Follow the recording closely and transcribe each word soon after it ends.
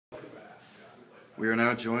We are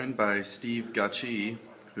now joined by Steve Gotsche,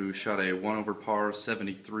 who shot a 1 over par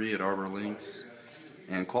 73 at ArborLinks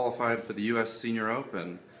and qualified for the U.S. Senior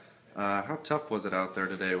Open. How tough was it out there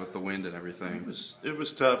today with the wind and everything? It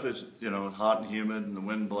was tough. It's hot and humid, and the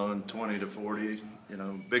wind blowing 20 to 40.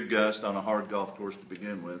 Big gust on a hard golf course to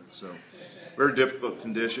begin with. So very difficult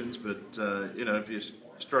conditions. But if you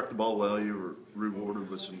struck the ball well, you were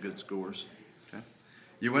rewarded with some good scores. Okay.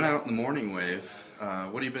 You went out in the morning wave.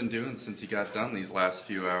 What have you been doing since you got done these last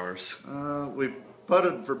few hours? We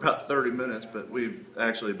putted for about 30 minutes, but we've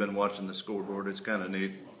actually been watching the scoreboard. It's kind of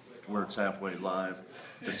neat where it's halfway live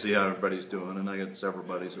to see how everybody's doing. And I got several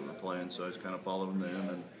buddies that were playing, so I was kind of following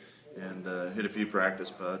them and hit a few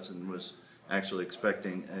practice putts and was actually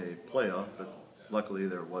expecting a playoff, but luckily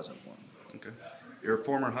there wasn't one. Okay. Your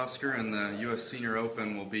former Husker and the U.S. Senior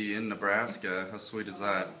Open will be in Nebraska. How sweet is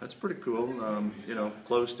that? That's pretty cool.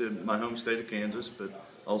 Close to my home state of Kansas, but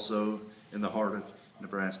also in the heart of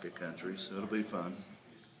Nebraska country, so it'll be fun.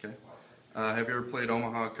 Okay. Have you ever played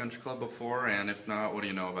Omaha Country Club before? And if not, what do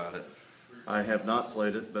you know about it? I have not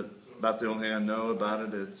played it, but about the only thing I know about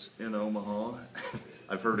it, it's in Omaha.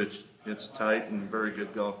 I've heard it's tight and very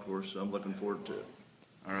good golf course, so I'm looking forward to it.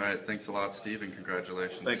 All right. Thanks a lot, Steve, and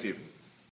congratulations. Thank you.